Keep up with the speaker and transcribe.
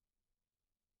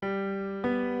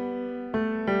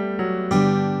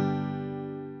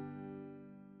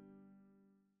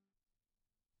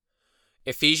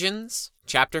Ephesians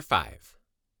chapter 5.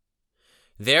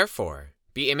 Therefore,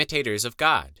 be imitators of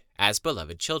God as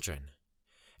beloved children,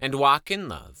 and walk in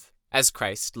love, as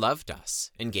Christ loved us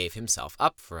and gave himself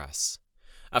up for us,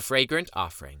 a fragrant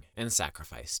offering and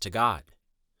sacrifice to God.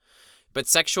 But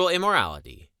sexual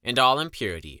immorality and all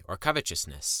impurity or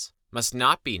covetousness must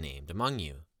not be named among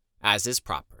you, as is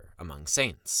proper among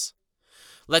saints.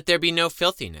 Let there be no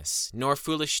filthiness, nor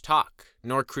foolish talk,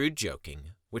 nor crude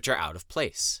joking, which are out of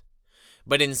place.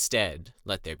 But instead,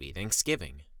 let there be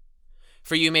thanksgiving.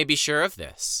 For you may be sure of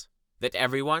this, that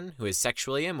everyone who is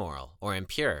sexually immoral or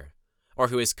impure, or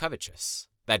who is covetous,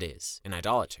 that is, an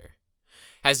idolater,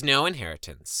 has no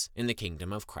inheritance in the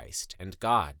kingdom of Christ and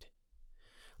God.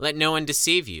 Let no one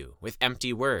deceive you with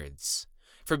empty words,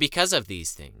 for because of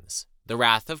these things, the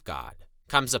wrath of God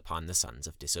comes upon the sons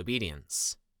of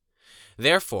disobedience.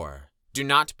 Therefore, do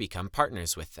not become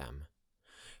partners with them.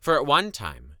 For at one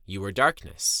time you were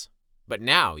darkness, but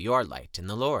now you are light in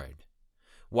the Lord.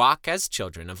 Walk as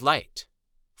children of light,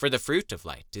 for the fruit of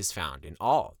light is found in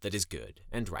all that is good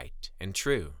and right and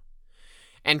true.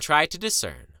 And try to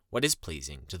discern what is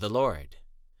pleasing to the Lord.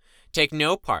 Take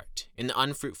no part in the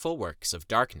unfruitful works of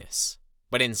darkness,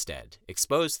 but instead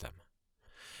expose them.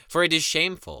 For it is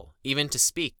shameful even to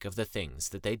speak of the things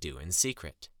that they do in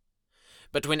secret.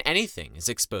 But when anything is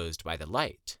exposed by the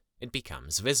light, it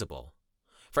becomes visible.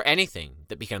 For anything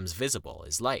that becomes visible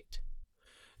is light.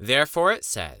 Therefore it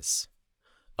says,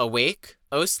 "Awake,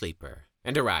 O sleeper,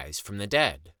 and arise from the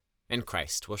dead, and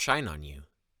Christ will shine on you."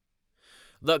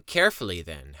 Look carefully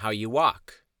then how you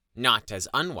walk, not as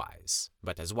unwise,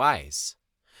 but as wise,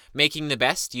 making the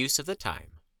best use of the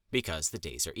time, because the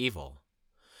days are evil.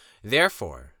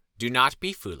 Therefore, do not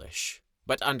be foolish,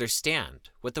 but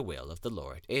understand what the will of the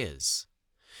Lord is.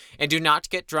 And do not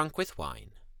get drunk with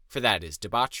wine, for that is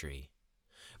debauchery,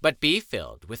 but be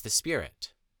filled with the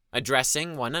Spirit,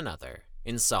 addressing one another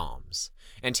in psalms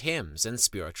and hymns and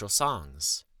spiritual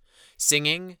songs,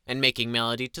 singing and making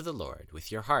melody to the Lord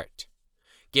with your heart,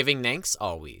 giving thanks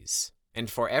always and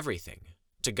for everything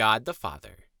to God the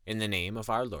Father in the name of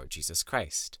our Lord Jesus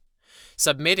Christ,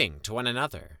 submitting to one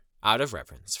another out of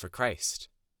reverence for Christ.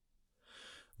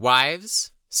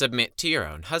 Wives, submit to your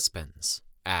own husbands,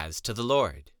 as to the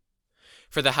Lord.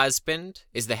 For the husband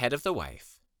is the head of the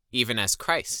wife, even as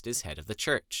Christ is head of the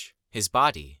church, his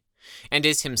body, and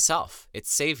is himself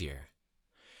its Savior.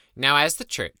 Now as the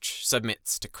church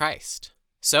submits to Christ,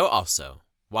 so also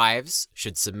wives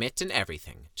should submit in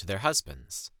everything to their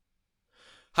husbands.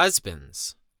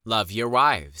 Husbands, love your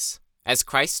wives, as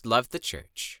Christ loved the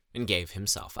church and gave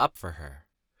himself up for her,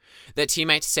 that he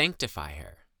might sanctify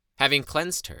her, having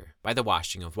cleansed her by the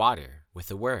washing of water with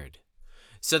the word,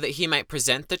 so that he might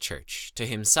present the church to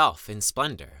himself in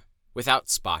splendor, without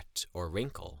spot or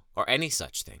wrinkle or any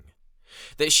such thing,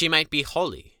 that she might be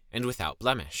holy and without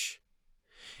blemish.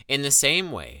 In the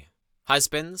same way,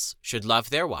 husbands should love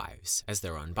their wives as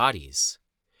their own bodies.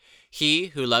 He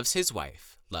who loves his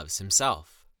wife loves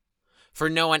himself. For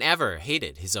no one ever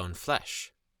hated his own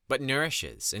flesh, but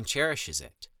nourishes and cherishes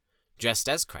it, just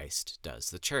as Christ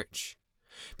does the church,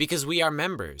 because we are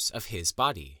members of his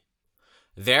body.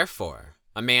 Therefore,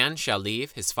 a man shall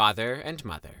leave his father and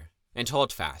mother, and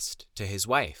hold fast to his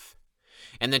wife,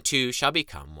 and the two shall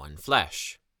become one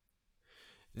flesh.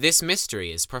 This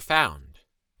mystery is profound,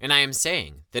 and I am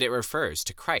saying that it refers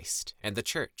to Christ and the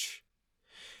church.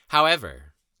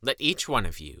 However, let each one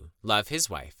of you love his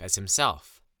wife as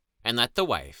himself, and let the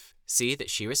wife see that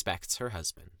she respects her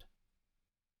husband.